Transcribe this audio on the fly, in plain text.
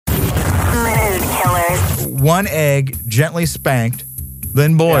1 egg gently spanked,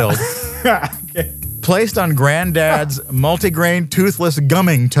 then boiled, Okay. placed on Granddad's multigrain toothless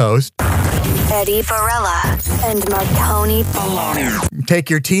gumming toast. Eddie Varela and Marconi Baloney. Take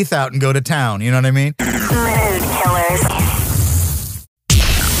your teeth out and go to town. You know what I mean? Mood Killers.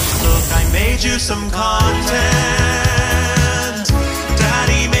 Look, I made you some content.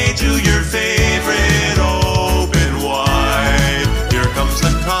 Daddy made you your favorite open wide. Here comes the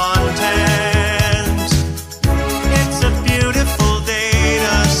content. It's a beautiful day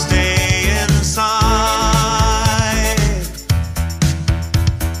to stay inside.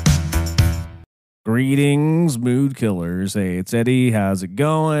 Greetings, Mood Killers. Hey, it's Eddie. How's it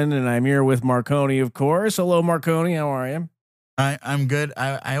going? And I'm here with Marconi, of course. Hello, Marconi. How are you? I'm good.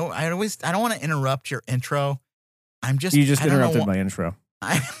 I don't want to interrupt your intro. You just interrupted my intro.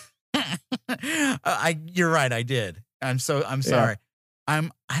 You're right. I did. I'm sorry. I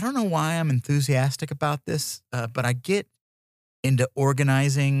don't know why I'm enthusiastic about this, but I get into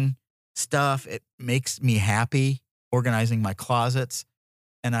organizing stuff. It makes me happy organizing my closets.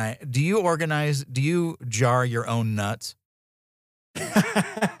 And do you jar your own nuts?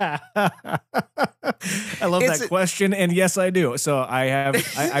 I love that question. And yes, I do. So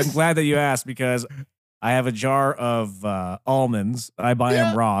I'm glad that you asked, because I have a jar of almonds. I buy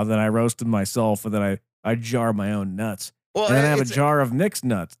them raw, then I roast them myself, and then I jar my own nuts. Well, and then I have a jar of mixed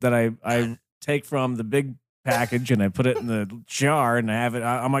nuts that I take from the big package, and I put it in the jar, and I have it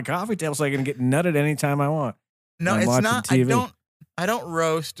on my coffee table so I can get nutted anytime I want. No, it's not. TV. I don't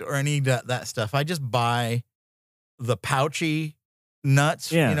roast or any of that stuff. I just buy the pouchy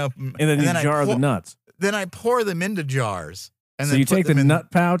nuts. Yeah. And then you jar the nuts. Then I pour them into jars. And so then you take the nut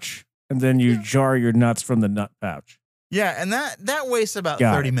pouch, and then you jar your nuts from the nut pouch. Yeah, and that wastes about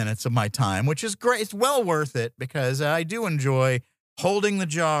 30 minutes of my time, which is great. It's well worth it, because I do enjoy holding the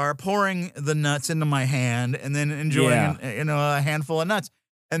jar, pouring the nuts into my hand, and then enjoying a handful of nuts.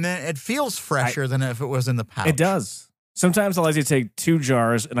 And then it feels fresher than if it was in the pouch. It does. Sometimes I like to take 2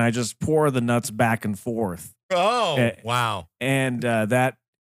 jars and I just pour the nuts back and forth. Oh, wow. And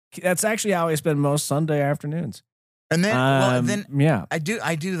that's actually how I spend most Sunday afternoons. And then, I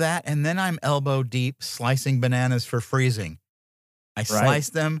do that, and then I'm elbow deep slicing bananas for freezing. I slice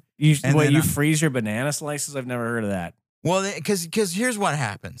them. You freeze your banana slices? I've never heard of that. Well, because here's what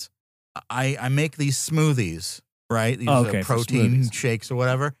happens. I make these smoothies, right? These protein shakes or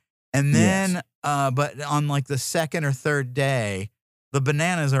whatever. And then, but on like the second or third day, the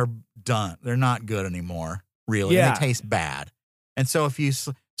bananas are done. They're not good anymore, really. Yeah. They taste bad. And so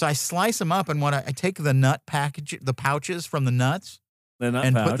so I slice them up, and I take the nut package, the pouches from the nuts, put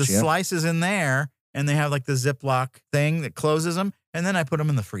the slices in there, and they have like the Ziploc thing that closes them, and then I put them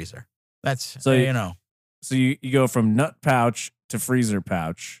in the freezer. That's, So you go from nut pouch to freezer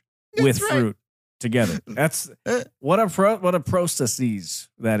pouch with fruit together. That's what a processes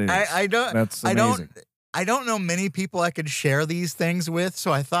that is. That's amazing. I don't know many people I could share these things with,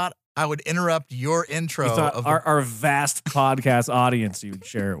 so I thought I would interrupt your intro. Of our vast podcast audience you would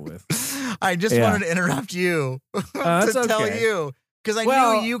share it with. I just wanted to interrupt you to tell you, because I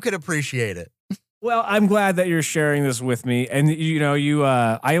knew you could appreciate it. Well, I'm glad that you're sharing this with me. And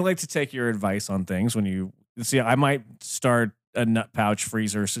I like to take your advice on things. When you see, I might start a nut pouch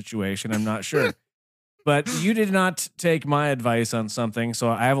freezer situation. I'm not sure. But you did not take my advice on something, so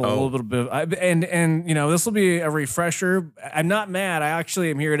I have a little bit of and this will be a refresher. I'm not mad. I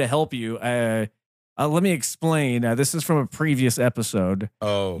actually am here to help you. Let me explain. This is from a previous episode.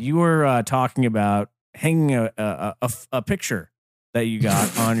 Oh, you were talking about hanging a picture that you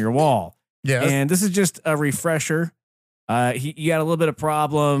got on your wall. Yeah, and this is just a refresher. You had a little bit of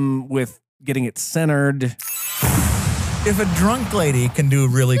problem with getting it centered. If a drunk lady can do a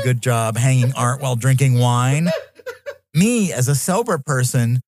really good job hanging art while drinking wine, me as a sober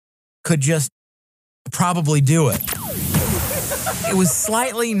person could just probably do it. It was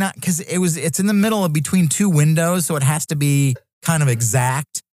slightly not, because it's in the middle of between 2 windows, so it has to be kind of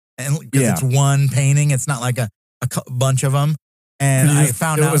exact. And because it's one painting, it's not like a bunch of them. And I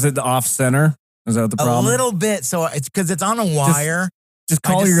found out, was it the off center? Is that the problem? A little bit. So it's because it's on a wire. Just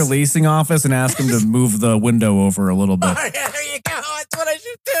call your leasing office and ask them to move the window over a little bit. Oh, yeah, there you go. That's what I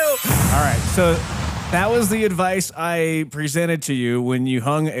should do. All right. So that was the advice I presented to you when you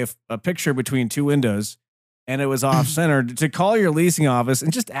hung a picture between 2 windows and it was off-centered, to call your leasing office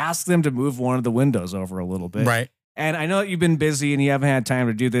and just ask them to move one of the windows over a little bit. Right. And I know that you've been busy and you haven't had time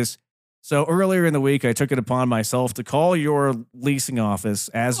to do this. So earlier in the week, I took it upon myself to call your leasing office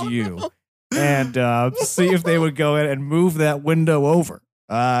as you and see if they would go in and move that window over.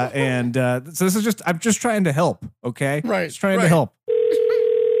 So this is I'm just trying to help. Okay. Right. Just trying to help.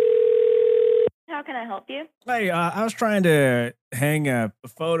 How can I help you? Hey, I was trying to hang a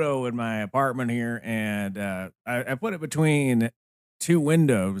photo in my apartment here, and I put it between two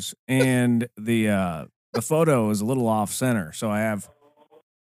windows, and the photo is a little off center. So I have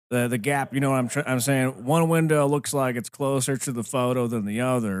the gap. You know what I'm saying? One window looks like it's closer to the photo than the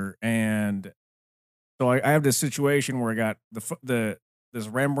other, and so I have this situation where I got this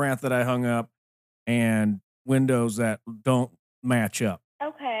Rembrandt that I hung up, and windows that don't match up.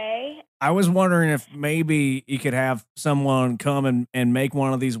 Okay. I was wondering if maybe you could have someone come and make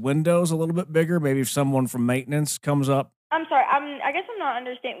one of these windows a little bit bigger. Maybe if someone from maintenance comes up. I'm sorry. I guess I'm not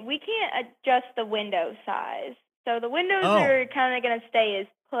understanding. We can't adjust the window size. So the windows are kind of going to stay as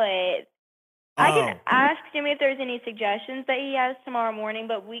put. I can ask Jimmy if there's any suggestions that he has tomorrow morning,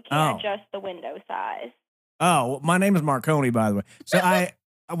 but we can't adjust the window size. Oh, my name is Marconi, by the way. So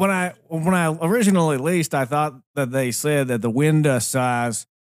when I originally leased, I thought that they said that the window size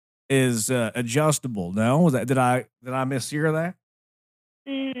is adjustable. No, did I mishear that?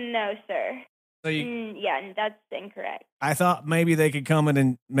 No, sir. So yeah, that's incorrect. I thought maybe they could come in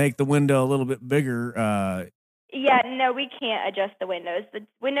and make the window a little bit bigger. Yeah, no, we can't adjust the windows. The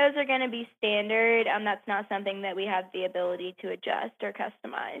windows are going to be standard. That's not something that we have the ability to adjust or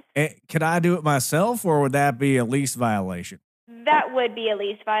customize. Could I do it myself, or would that be a lease violation? That would be a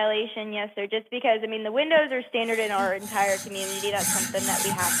lease violation, yes, sir. Just because, the windows are standard in our entire community. That's something that we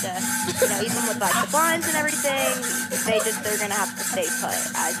have to, even with like the blinds and everything, they're going to have to stay put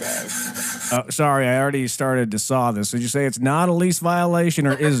as is. Sorry, I already started to saw this. Did you say it's not a lease violation,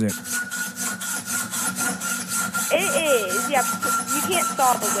 or is it? It is, yeah. You can't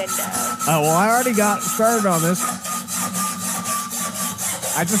saw the window. Oh, well, I already got started on this.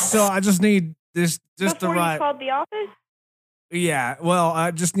 I just need this, just Before the right. You called the office? Yeah, well,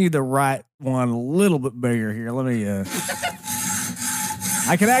 I just need the right one a little bit bigger here. Let me, I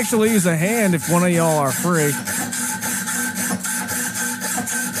could actually use a hand if one of y'all are free.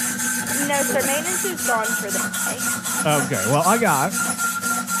 No, sir, maintenance is gone for the day. Okay, well, I got it.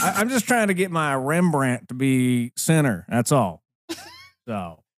 I'm just trying to get my Rembrandt to be center. That's all.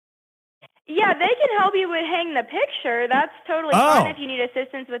 So. Yeah, they can help you with hang the picture. That's totally fine if you need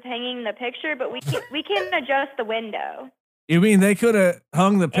assistance with hanging the picture, but we can't adjust the window. You mean they could have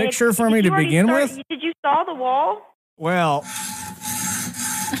hung the picture for me to begin with? Did you saw the wall? Well,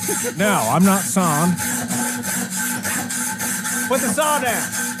 no, I'm not sawing. Put the saw down.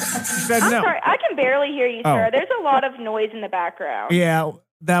 She said I'm no. sorry, I can barely hear you, sir. There's a lot of noise in the background. Yeah,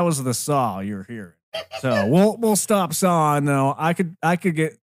 that was the saw you're hearing. So we'll stop sawing though. I could I'll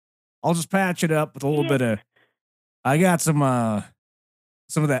just patch it up with a little bit of. I got some of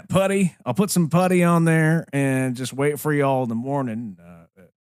that putty. I'll put some putty on there and just wait for y'all in the morning.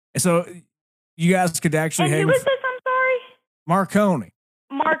 So you guys could actually hang. Who is this? I'm sorry. Marconi.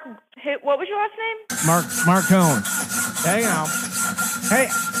 Mark. What was your last name? Marconi. Hang on. Hey,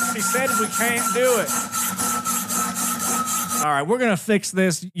 he said we can't do it. All right, we're gonna fix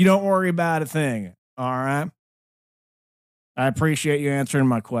this. You don't worry about a thing. All right. I appreciate you answering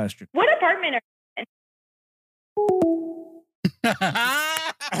my question. What apartment are you in?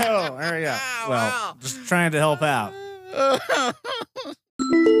 Oh, there you go. Well, just trying to help out.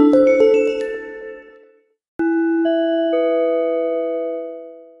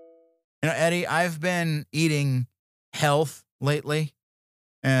 Eddie, I've been eating health lately,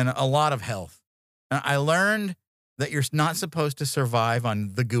 and a lot of health. And I learned that you're not supposed to survive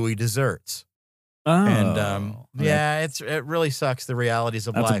on the gooey desserts. Oh, and yeah, it really sucks, the realities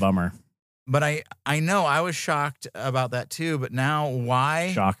of life. That's a bummer. But I know I was shocked about that too. But now,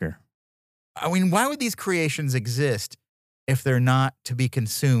 why? Shocker. I mean, why would these creations exist if they're not to be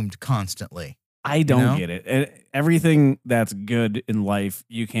consumed constantly? I don't get it. And everything that's good in life,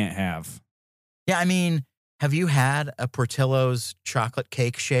 you can't have. Yeah, I mean, have you had a Portillo's chocolate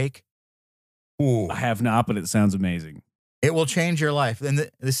cake shake? Ooh. I have not, but it sounds amazing. It will change your life.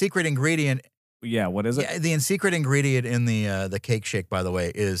 And the secret ingredient. Yeah, what is it? Yeah, the secret ingredient in the cake shake, by the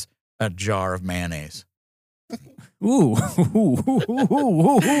way, is a jar of mayonnaise. Ooh,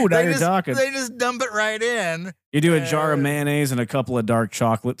 now you're talking. They just dump it right in. You do a jar of mayonnaise and a couple of dark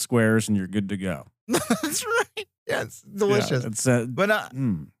chocolate squares, and you're good to go. That's right. Yeah, it's delicious. Yeah,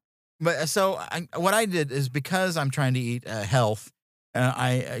 but so what I did is, because I'm trying to eat health,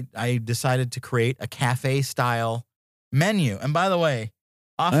 I decided to create a cafe style menu. And by the way,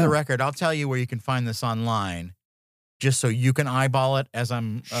 off the record, I'll tell you where you can find this online, just so you can eyeball it as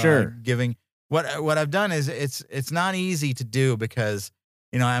I'm giving. What I've done is it's not easy to do, because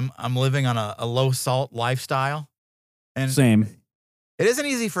I'm living on a low salt lifestyle, and same. It isn't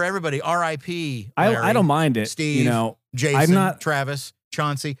easy for everybody. R.I.P. I don't mind it. Steve, Jason, Travis.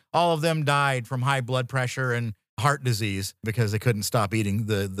 Chauncey, all of them died from high blood pressure and heart disease because they couldn't stop eating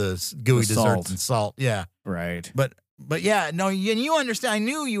the gooey desserts and salt. Yeah. Right. But yeah, no, and you understand. I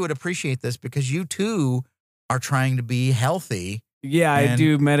knew you would appreciate this because you too are trying to be healthy. Yeah, I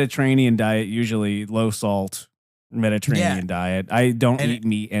do Mediterranean diet, usually low salt Mediterranean diet. I don't eat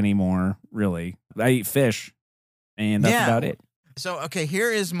meat anymore, really. I eat fish, and that's about it. So, okay,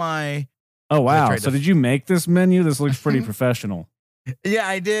 here is my... Oh, wow. So did you make this menu? This looks pretty professional. Yeah,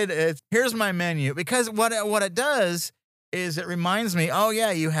 I did. Here's my menu. Because what it does is it reminds me, oh,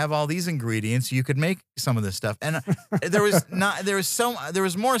 yeah, you have all these ingredients. You could make some of this stuff. And there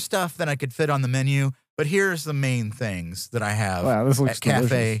was more stuff than I could fit on the menu. But here's the main things that I have at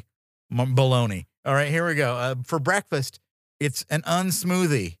Cafe Bologna. All right, here we go. For breakfast, it's an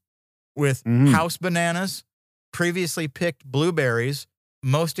unsmoothie with house bananas, previously picked blueberries,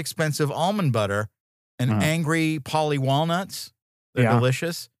 most expensive almond butter, and angry poly walnuts. They're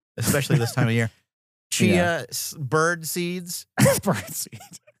delicious, especially this time of year. Chia bird seeds,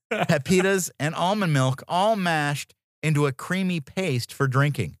 pepitas, and almond milk, all mashed into a creamy paste for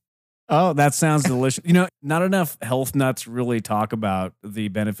drinking. Oh, that sounds delicious. You know, not enough health nuts really talk about the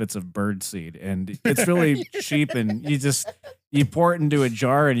benefits of birdseed, and it's really cheap, and you pour it into a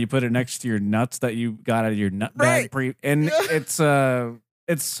jar and you put it next to your nuts that you got out of your nut bag and it's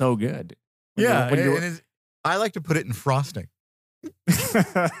so good. I like to put it in frosting.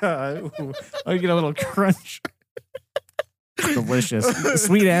 I get a little crunch. Delicious.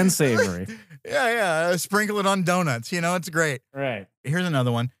 Sweet and savory. Yeah. Sprinkle it on donuts. You know, it's great. Right. Here's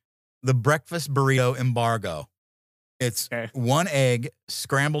another one. The breakfast burrito embargo. It's 1 egg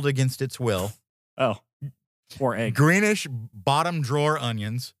scrambled against its will. Oh, 4 eggs. Greenish bottom drawer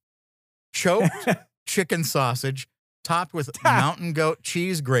onions. Choked chicken sausage topped with mountain goat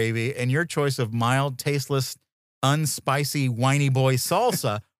cheese gravy and your choice of mild, tasteless, unspicy, whiny boy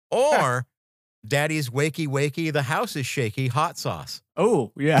salsa or Daddy's Wakey Wakey, the house is shaky hot sauce.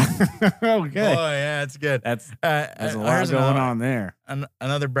 Oh, yeah. Okay. Oh, yeah, it's good. That's a lot going on there.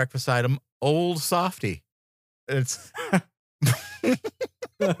 Another breakfast item, Old Softy. It's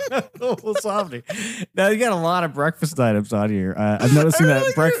Old Softy. Now, you got a lot of breakfast items on here. I'm noticing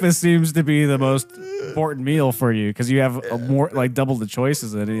that breakfast seems to be the most important meal for you because you have more like double the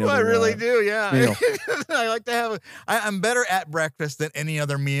choices than any other. I really do, yeah. I like to have I'm better at breakfast than any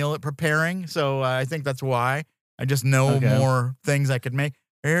other meal at preparing, so I think that's why. I just know more things I could make.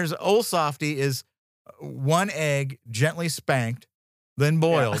 Here's Old Softy is 1 egg gently spanked, then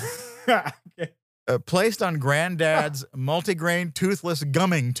boiled. Yeah. Placed on Granddad's multigrain toothless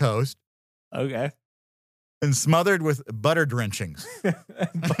gumming toast. Okay. And smothered with butter drenchings.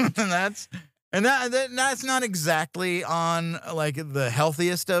 That's not exactly on like the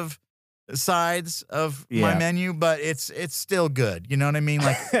healthiest of sides of my menu, but it's still good. You know what I mean?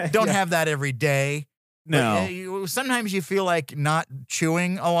 Like, don't have that every day. No. Sometimes you feel like not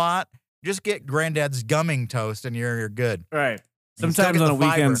chewing a lot. Just get Granddad's gumming toast and you're good. Right. Sometimes on a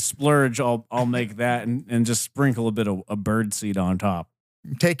weekend splurge, I'll make that and just sprinkle a bit of a bird seed on top.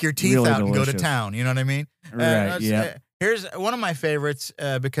 Take your teeth out and go to town. You know what I mean? Right. Yeah. Here's one of my favorites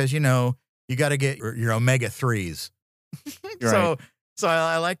because you got to get your omega-3s. Right. So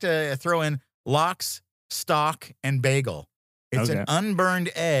I like to throw in lox, stock, and bagel. It's an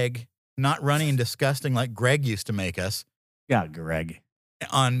unburned egg, not runny and disgusting like Greg used to make us. Yeah, Greg.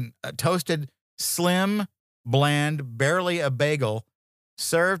 On a toasted, slim, bland, barely a bagel,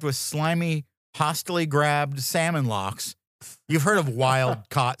 served with slimy, hostily grabbed salmon locks. You've heard of wild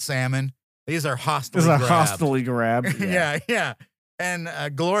caught salmon. These are hostily grabbed. Yeah.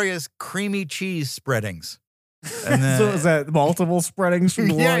 And Gloria's creamy cheese spreadings. And then, so is that multiple spreadings from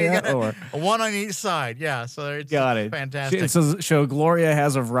Gloria? Yeah, you got one on each side. Yeah, so it's fantastic. It says, Gloria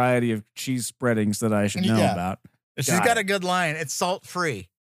has a variety of cheese spreadings that I should know about. She's got a good line. It's salt-free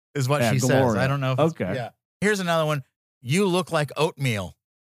is what she says. I don't know. Okay. Here's another one. You look like oatmeal.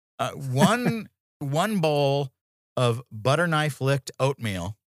 One bowl of butter knife licked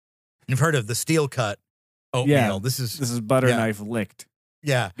oatmeal. You've heard of the steel cut oatmeal. Yeah, this is butter knife licked.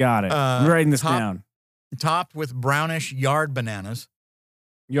 Yeah. Got it. I'm writing this down. Topped with brownish yard bananas.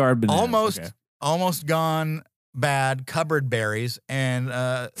 Almost gone bad cupboard berries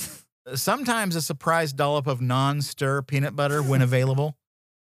and sometimes a surprise dollop of non-stir peanut butter when available.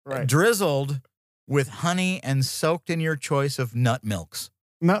 Right. Drizzled with honey and soaked in your choice of nut milks.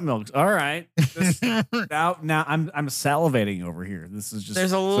 Nut milks. All right. Now I'm salivating over here. This is just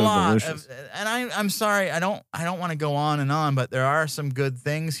there's a lot of, and I'm sorry. I don't want to go on and on, but there are some good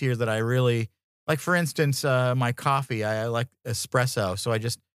things here that I really like. For instance, my coffee. I like espresso, so I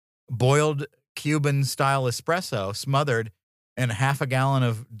just boiled Cuban style espresso, smothered and half a gallon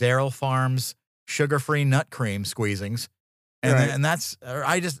of Daryl Farms sugar-free nut cream squeezings. And Right. and that's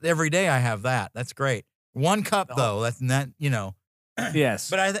every day I have that. That's great. 1 cup though. That's not, Yes.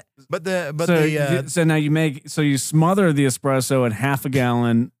 But so now you smother the espresso in half a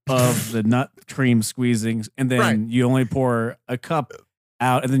gallon of the nut cream squeezings, and then Right. you only pour a cup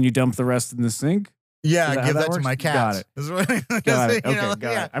out, and then you dump the rest in the sink. yeah, Is that I how give that that to works? my cats. Got it. Got it. Okay,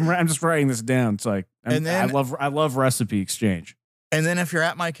 got it. I'm just writing this down. It's like And then- I love recipe exchange. And then if you're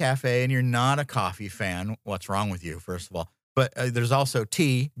at my cafe and you're not a coffee fan, what's wrong with you, first of all? But there's also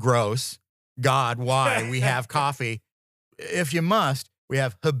tea, gross. God, why? We have coffee. If you must, we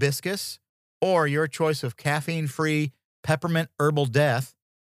have hibiscus or your choice of caffeine-free peppermint herbal death,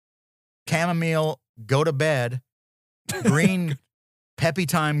 chamomile go to bed, green peppy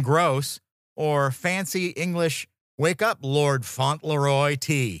time gross, or fancy English wake up Lord Fauntleroy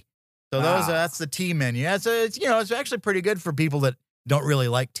tea. So that's the tea menu. It's actually pretty good for people that don't really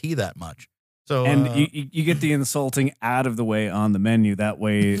like tea that much. So And you get the insulting out of the way on the menu. That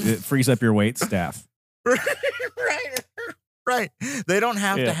way, it frees up your wait staff. right. They don't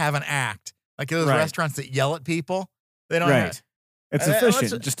have Yeah. to have an act like those Right. restaurants that yell at people. They don't. Right. It's Uh, let's-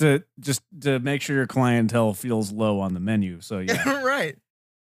 efficient just to make sure your clientele feels low on the menu. So yeah. right.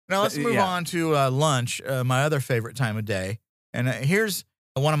 Now let's move Yeah. on to lunch, my other favorite time of day. And here's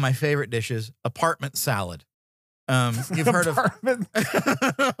one of my favorite dishes: apartment salad. You've heard of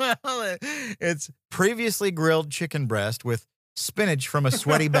well, it's previously grilled chicken breast with spinach from a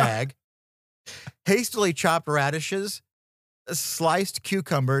sweaty bag, hastily chopped radishes, a sliced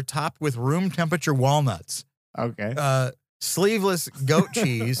cucumber topped with room temperature walnuts, Okay. sleeveless goat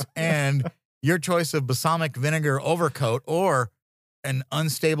cheese, and your choice of balsamic vinegar overcoat or an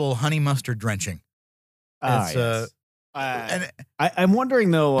unstable honey mustard drenching. It's, Yes. and I'm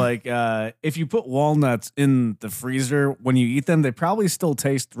wondering though, like if you put walnuts in the freezer when you eat them, they probably still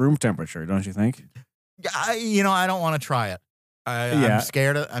taste room temperature, don't you think? I don't want to try it. Yeah.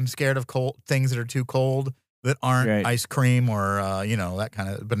 I'm scared of cold things that are too cold that aren't Right. ice cream or that kind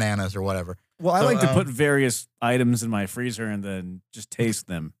of bananas or whatever. Well, I So, like to put various items in my freezer and then just taste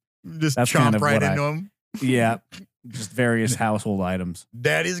them. Just That's chomp kind of right what into them. Yeah, just various household items.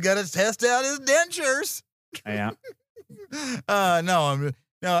 Daddy's got to test out his dentures. Yeah. No,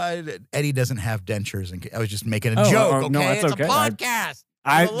 Eddie doesn't have dentures. And I was just making a Oh, joke. oh, Okay, no, that's it's okay. a podcast.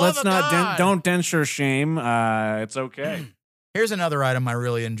 For the love Let's of not God. don't denture shame. It's okay. Here's another item I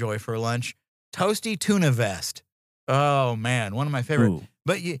really enjoy for lunch: toasty tuna vest. Oh man, one of my favorite. Ooh.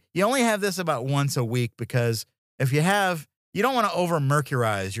 But you only have this about once a week because if you don't want to over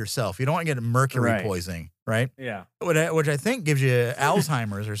mercurize yourself. You don't want to get mercury Right. poisoning, right? Yeah. Which I think gives you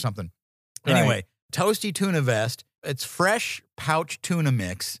Alzheimer's or something. Right. Anyway, toasty tuna vest. It's fresh pouch tuna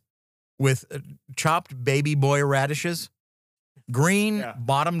mix with chopped baby boy radishes, green Yeah.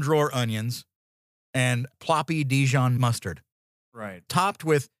 bottom drawer onions, and ploppy Dijon mustard, Right. topped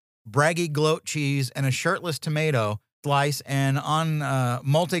with braggy gloat cheese and a shirtless tomato slice, and on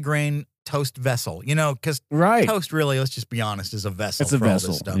multigrain toast vessel. Because Right. toast really, let's just be honest, is a vessel. It's a for all vessel.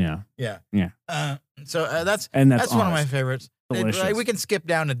 this stuff. Yeah. Yeah. Yeah. So that's And that's one of my honest. favorites. Delicious. We can skip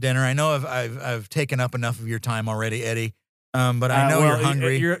down to dinner. I know I've taken up enough of your time already, Eddie. But I know well, you're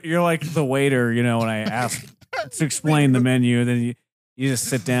hungry. You're like the waiter, when I ask to explain the menu, then you just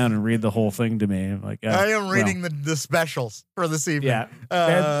sit down and read the whole thing to me. I'm like, I am reading the specials for this evening. Yeah.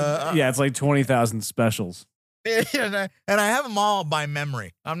 Yeah, it's like 20,000 specials. and I have them all by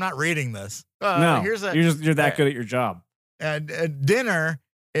memory. I'm not reading this. No, Here's you're that good at your job. dinner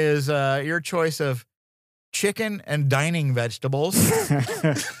is your choice of chicken and dining vegetables.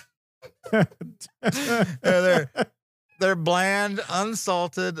 They're bland,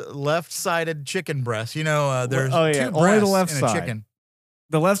 unsalted, left-sided chicken breasts. There's Oh, yeah, two only the breasts left in a side. chicken.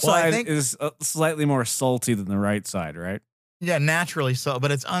 The left Well, I side think- is slightly more salty than the right side, right? Yeah, naturally so,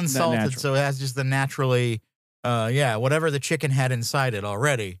 but it's unsalted, natural. so it has just the naturally, whatever the chicken had inside it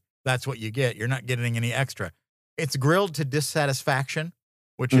already, that's what you get. You're not getting any extra. It's grilled to dissatisfaction,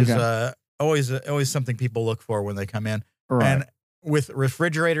 which is always something people look for when they come in. Right. And with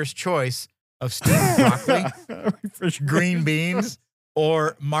refrigerator's choice of steamed broccoli, green beans,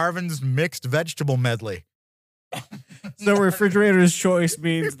 or Marvin's mixed vegetable medley. So refrigerator's choice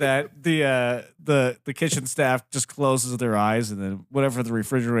means that the kitchen staff just closes their eyes and then whatever the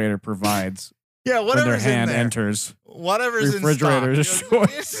refrigerator provides Yeah, when their whatever's in hand there. enters. Whatever's Refrigerator's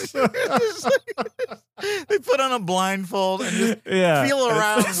in stock. They put on a blindfold and just Yeah. feel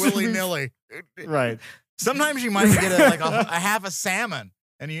around willy-nilly. Right. Sometimes you might get a half a salmon,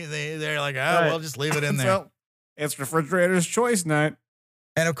 and they're like, Right. well, just leave it in there. So, it's refrigerator's choice night.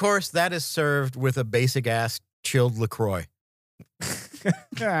 And of course, that is served with a basic ass chilled LaCroix.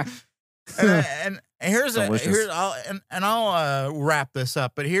 and I'll wrap this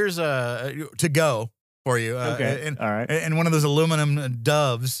up. But here's to go for you. Okay. And, all right. And one of those aluminum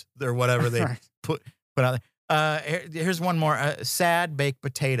doves or whatever they put out there. Here's one more. Sad baked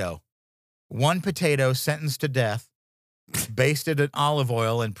potato. One potato sentenced to death, basted in olive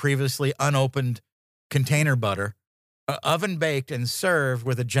oil and previously unopened container butter, oven baked and served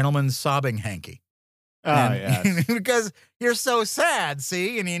with a gentleman's sobbing hanky. Oh, yes. Because you're so sad,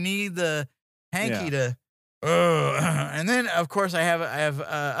 see, and you need the hanky to. And then, of course, I have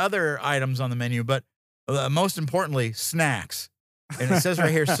other items on the menu, but most importantly, snacks. And it says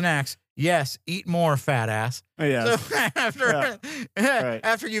right here, snacks. Yes, eat more, fat ass. Yes. So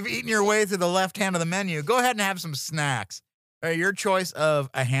after you've eaten your way through the left hand of the menu, go ahead and have some snacks. Your choice of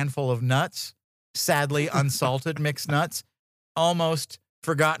a handful of nuts, sadly unsalted mixed nuts, almost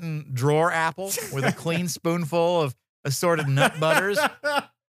forgotten drawer apple with a clean spoonful of assorted nut butters,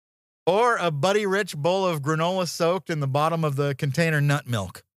 or a Buddy Rich bowl of granola soaked in the bottom of the container nut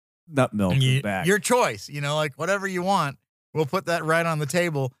milk. Nut milk is back. Your choice, like whatever you want. We'll put that right on the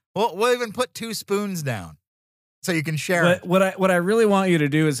table. We'll even put 2 spoons down so you can share it. What I really want you to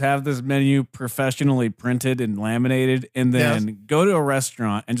do is have this menu professionally printed and laminated, and then go to a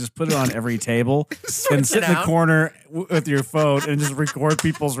restaurant and just put it on every table and sit in the corner with your phone and just record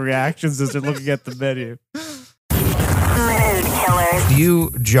people's reactions as they're looking at the menu. Mood killers. Do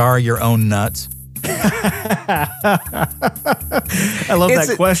you jar your own nuts? I love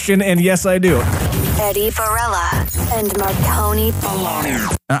that question, and yes, I do. Eddie Varela and Marconi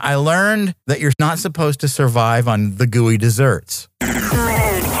Baloney. I learned that you're not supposed to survive on the gooey desserts.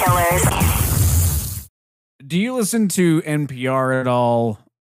 Mood killers. Do you listen to NPR at all,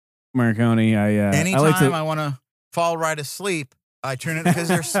 Marconi? Anytime I want to fall right asleep, I turn it because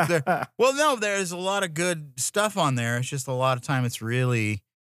there's a lot of good stuff on there. It's just a lot of time it's really,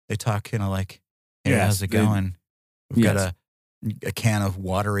 they talk kind of like, hey, how's it going? We've got a can of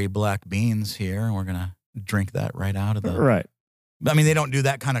watery black beans here, and we're going to drink that right out of the... Right. I mean, they don't do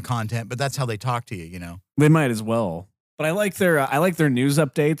that kind of content, but that's how they talk to you, They might as well. But I like their news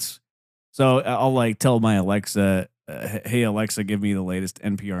updates. So I'll tell my Alexa, hey, Alexa, give me the latest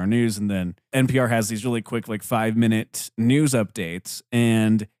NPR news. And then NPR has these really quick, 5-minute news updates.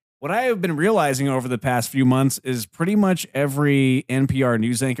 And what I have been realizing over the past few months is pretty much every NPR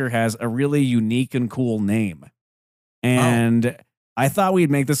news anchor has a really unique and cool name. And I thought we'd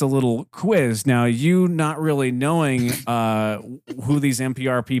make this a little quiz. Now, you not really knowing who these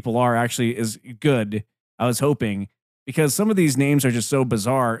NPR people are actually is good. I was hoping, because some of these names are just so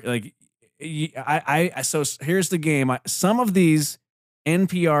bizarre. So here's the game. Some of these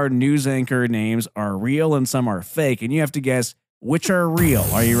NPR news anchor names are real and some are fake, and you have to guess which are real.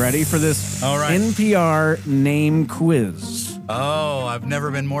 Are you ready for this NPR name quiz? Oh, I've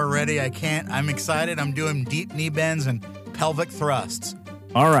never been more ready. I'm excited. I'm doing deep knee bends and pelvic thrusts.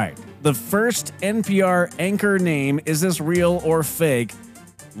 All right. The first NPR anchor name, is this real or fake?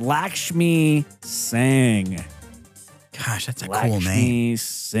 Lakshmi Singh. Gosh, that's a cool name. Lakshmi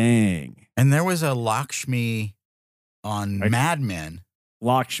Singh. And there was a Lakshmi on Mad Men.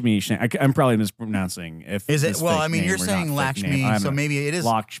 Lakshmi Singh. I'm probably mispronouncing. Is it? Well, I mean, you're saying Lakshmi, so maybe it is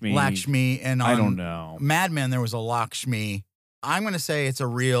Lakshmi. And I don't know. Mad Men, there was a Lakshmi. I'm going to say it's a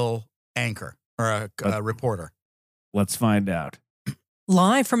real anchor or a reporter. Let's find out.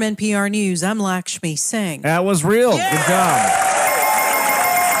 Live from NPR News, I'm Lakshmi Singh. That was real. Yeah! Good job.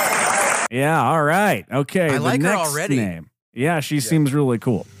 Yeah, all right. Okay. I like her next already. Name. Yeah, she seems really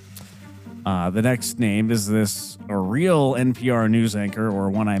cool. The next name, is this a real NPR news anchor or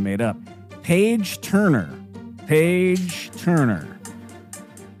one I made up? Paige Turner. Paige Turner.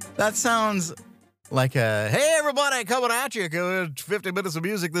 That sounds like hey, everybody, coming at you. 50 minutes of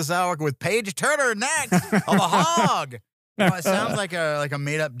music this hour with Paige Turner next on the Hog. It sounds like a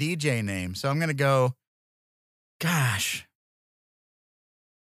made-up DJ name. So I'm going to go, gosh.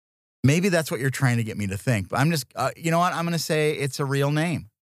 Maybe that's what you're trying to get me to think. But I'm just, you know what? I'm going to say it's a real name.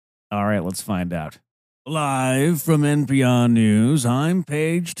 All right, let's find out. Live from NPR News, I'm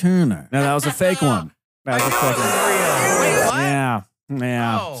Paige Turner. No, that was a fake one. That was a fake one. Wait, what?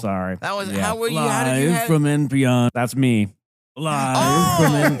 Yeah, sorry. That was, yeah. how did you Live from NPR, that's me. Live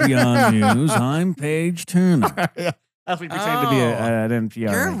from NPR News, I'm Paige Turner. That's what you pretend to be an NPR.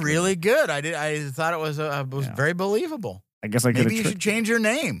 You're anchor. really good. I thought it was very believable. I guess I could. Maybe you should change your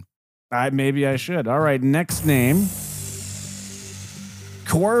name. Maybe I should. All right, next name.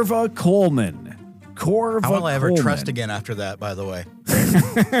 Corva Coleman. Corva How will I ever Coleman. trust again after that, by the way?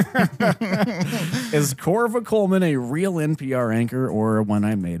 Is Corva Coleman a real NPR anchor or one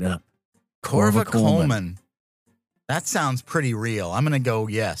I made up? Corva Coleman. That sounds pretty real. I'm going to go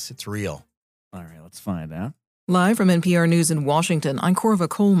yes, it's real. All right, let's find out. Live from NPR News in Washington, I'm Corva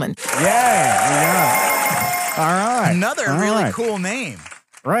Coleman. Yeah. All right. Another really cool name.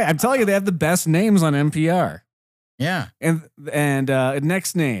 Right. I'm telling you, they have the best names on NPR. Yeah. And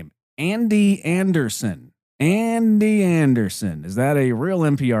next name, Andy Anderson. Andy Anderson. Is that a real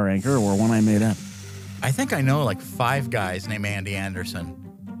NPR anchor or one I made up? I think I know like 5 guys named Andy Anderson.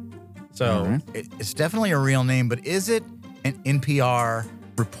 So it's definitely a real name, but is it an NPR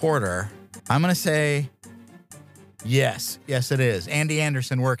reporter? I'm going to say yes. Yes, it is. Andy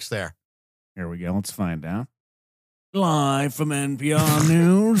Anderson works there. Here we go. Let's find out. Live from NPR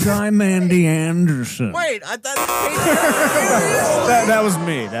News, I'm Andy Anderson. Wait, I thought that was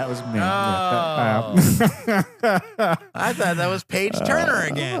me. That was me. I thought that was Paige Turner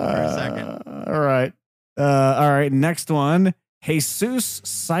again for a second. All right. All right. Next one, Jesus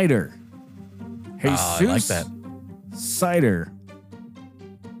Sider. Jesus I like that. Sider.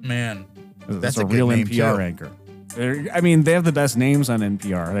 Man, that's a real NPR anchor. I mean, they have the best names on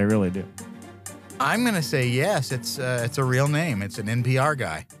NPR. They really do. I'm going to say yes. It's a real name. It's an NPR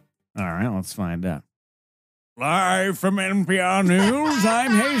guy. All right, let's find out. Live from NPR News,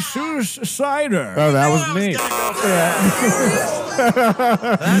 I'm Jesus Sider. Oh, that was me.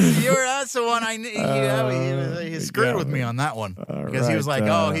 That's the one I knew. He screwed with me on that one. Because he was like,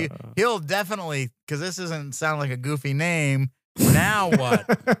 he'll definitely, because this doesn't sound like a goofy name. Now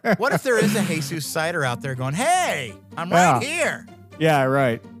what? What if there is a Jesus Sider out there going, hey, I'm right here? Yeah,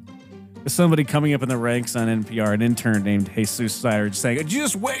 right. There's somebody coming up in the ranks on NPR, an intern named Jesus Sider, saying,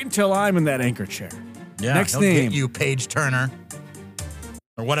 just wait until I'm in that anchor chair. Yeah, next he'll name. Get you, Paige Turner.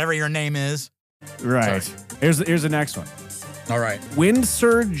 Or whatever your name is. Right. Here's the next one. All right.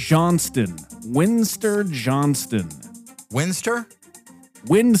 Windsor Johnston. Windsor Johnston. Winster?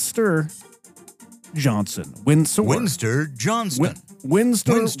 Windsor Johnson. Windsor. Windsor Johnston.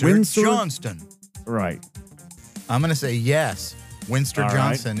 Windsor Johnston. Right. I'm going to say yes. Windsor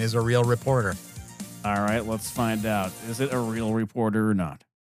Johnson is a real reporter. All right, let's find out. Is it a real reporter or not?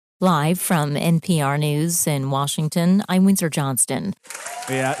 Live from NPR News in Washington, I'm Windsor Johnston.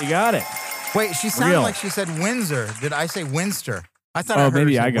 Yeah, you got it. Wait, she sounded like she said Windsor. Did I say Winster? I thought I heard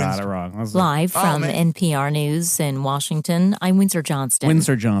maybe her say I got Winster. it wrong. Live from NPR News in Washington, I'm Windsor Johnston.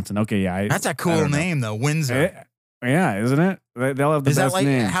 Windsor Johnson. Okay, yeah. That's a cool name, though, Windsor. Yeah, isn't it? They'll have the best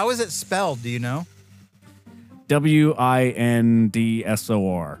name. How is it spelled? Do you know? Windsor.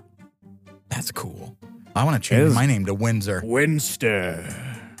 That's cool. I want to change my name to Windsor. Winster.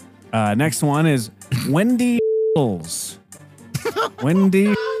 Next one is Wendy Hills.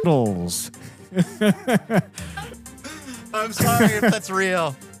 Wendy Hills. I'm sorry if that's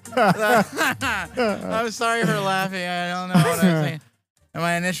real. I'm sorry for laughing. I don't know what I'm saying. And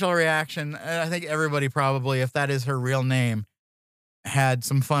my initial reaction, I think everybody probably, if that is her real name, had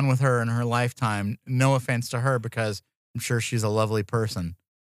some fun with her in her lifetime. No offense to her, because I'm sure she's a lovely person.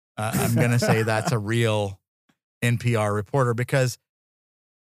 I'm going to say that's a real NPR reporter, because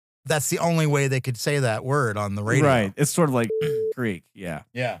that's the only way they could say that word on the radio. Right. It's sort of like Greek. Yeah.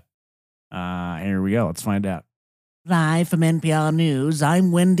 Yeah. Here we go. Let's find out. Live from NPR News,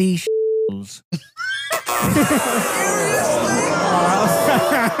 I'm Wendy Shields.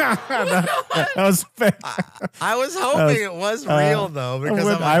 that was fake. I was hoping it was real, though,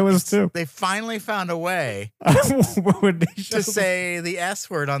 because I was too. They finally found a way to say the S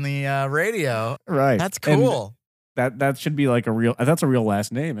word on the radio. Right. That's cool. And that should be like that's a real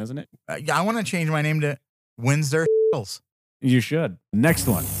last name, isn't it? I want to change my name to Windsor Hills. You should. Next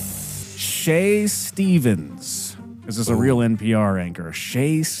one. Shay Stevens. This is a real NPR anchor.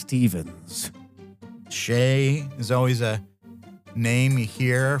 Shay Stevens. Shay is always a name you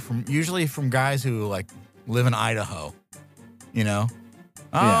hear usually from guys who like live in Idaho. You know?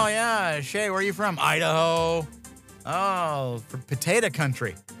 Oh yeah, Shay, where are you from? Idaho. Oh, from potato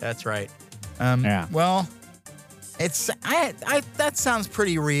country. That's right. Yeah. Well, it's that sounds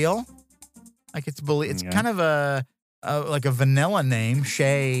pretty real. Like it's kind of a like a vanilla name,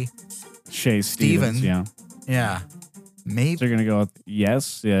 Shay Stevens. Yeah. Yeah. Maybe. So you're going to go with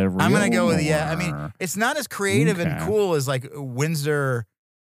yes? Yeah. I'm going to go with yeah. I mean, it's not as creative and cool as like Windsor,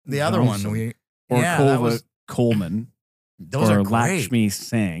 the other one. Coleman. Those are great. Lakshmi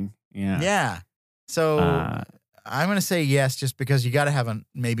Singh. Yeah. Yeah. So I'm going to say yes, just because you got to have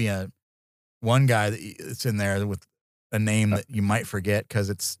maybe one guy that's in there with a name that you might forget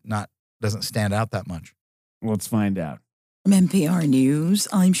because doesn't stand out that much. Let's find out. From NPR News,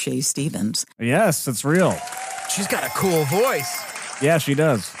 I'm Shay Stevens. Yes, it's real. She's got a cool voice. Yeah, she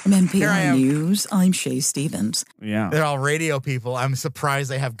does. From NPR News, I'm Shay Stevens. Yeah. They're all radio people. I'm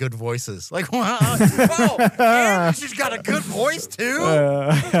surprised they have good voices. Like, wow, she's got a good voice, too.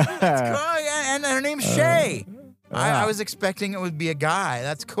 That's cool. And her name's Shay. I was expecting it would be a guy.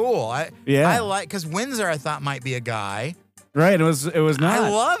 That's cool. I like, because Windsor I thought might be a guy. Right, it was not. I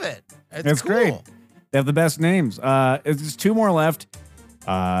love it. It's cool. Great. They have the best names. There's two more left.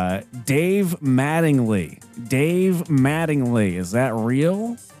 Dave Mattingly. Dave Mattingly. Is that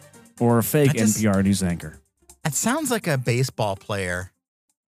real or a fake NPR news anchor? It sounds like a baseball player,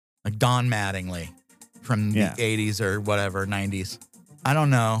 like Don Mattingly from the 80s or whatever, 90s. I don't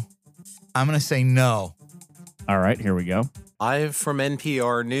know. I'm going to say no. All right, here we go. Live from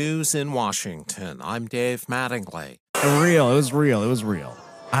NPR News in Washington, I'm Dave Mattingly. Real. It was real. It was real.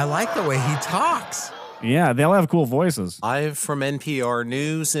 I like the way he talks. Yeah, they all have cool voices. Live from NPR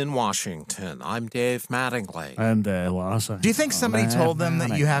News in Washington, I'm Dave Mattingly. And do you think somebody told them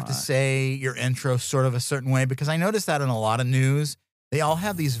that you have to say your intro sort of a certain way? Because I noticed that in a lot of news, they all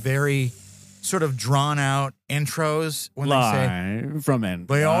have these very sort of drawn out intros when they say from NPR.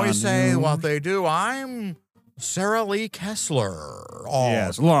 They always say what they do. I'm Sarah Lee Kessler.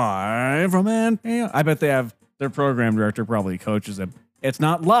 Yes, live from NPR. I bet they have their program director probably coaches them. It's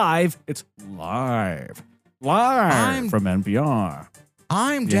not live, it's live. Live from NPR.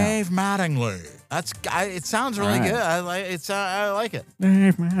 I'm Dave Mattingly. It sounds really good. I like it.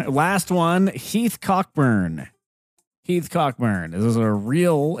 Last one, Heath Cockburn. Heath Cockburn. Is this a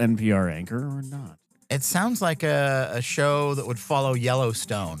real NPR anchor or not? It sounds like a show that would follow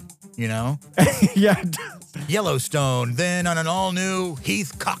Yellowstone, you know? Yeah, it does. Yellowstone, then on an all-new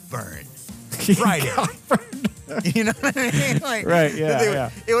Heath Cockburn. Friday. You know what I mean? Like, right, yeah,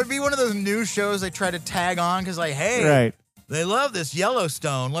 It would be one of those news shows they try to tag on because, like, hey, they love this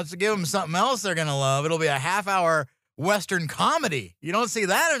Yellowstone. Let's give them something else they're going to love. It'll be a half-hour Western comedy. You don't see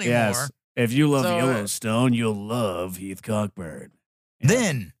that anymore. Yes. If you love Yellowstone, you'll love Heath Cockburn. Yeah.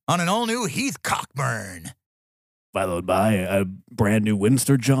 Then, on an all-new Heath Cockburn. Followed by a brand new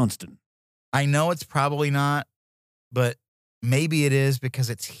Winston Johnston. I know it's probably not, but maybe it is because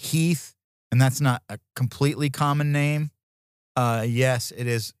it's Heath, and that's not a completely common name. Yes, it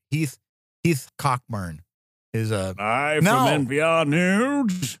is. Heath Cockburn is a... From NPR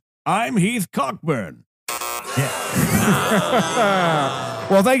News, I'm Heath Cockburn. Yeah.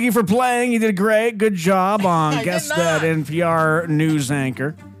 Well, thank you for playing. You did great. Good job on Guess That NPR News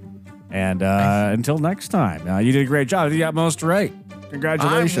Anchor. And until next time, you did a great job. You got most right.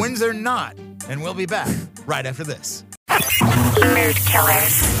 Congratulations. I'm Windsor Knott, and we'll be back right after this. Mood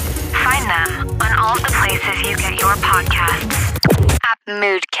Killers. Find them on all the places you get your podcasts. At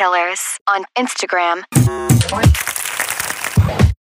Mood Killers on Instagram.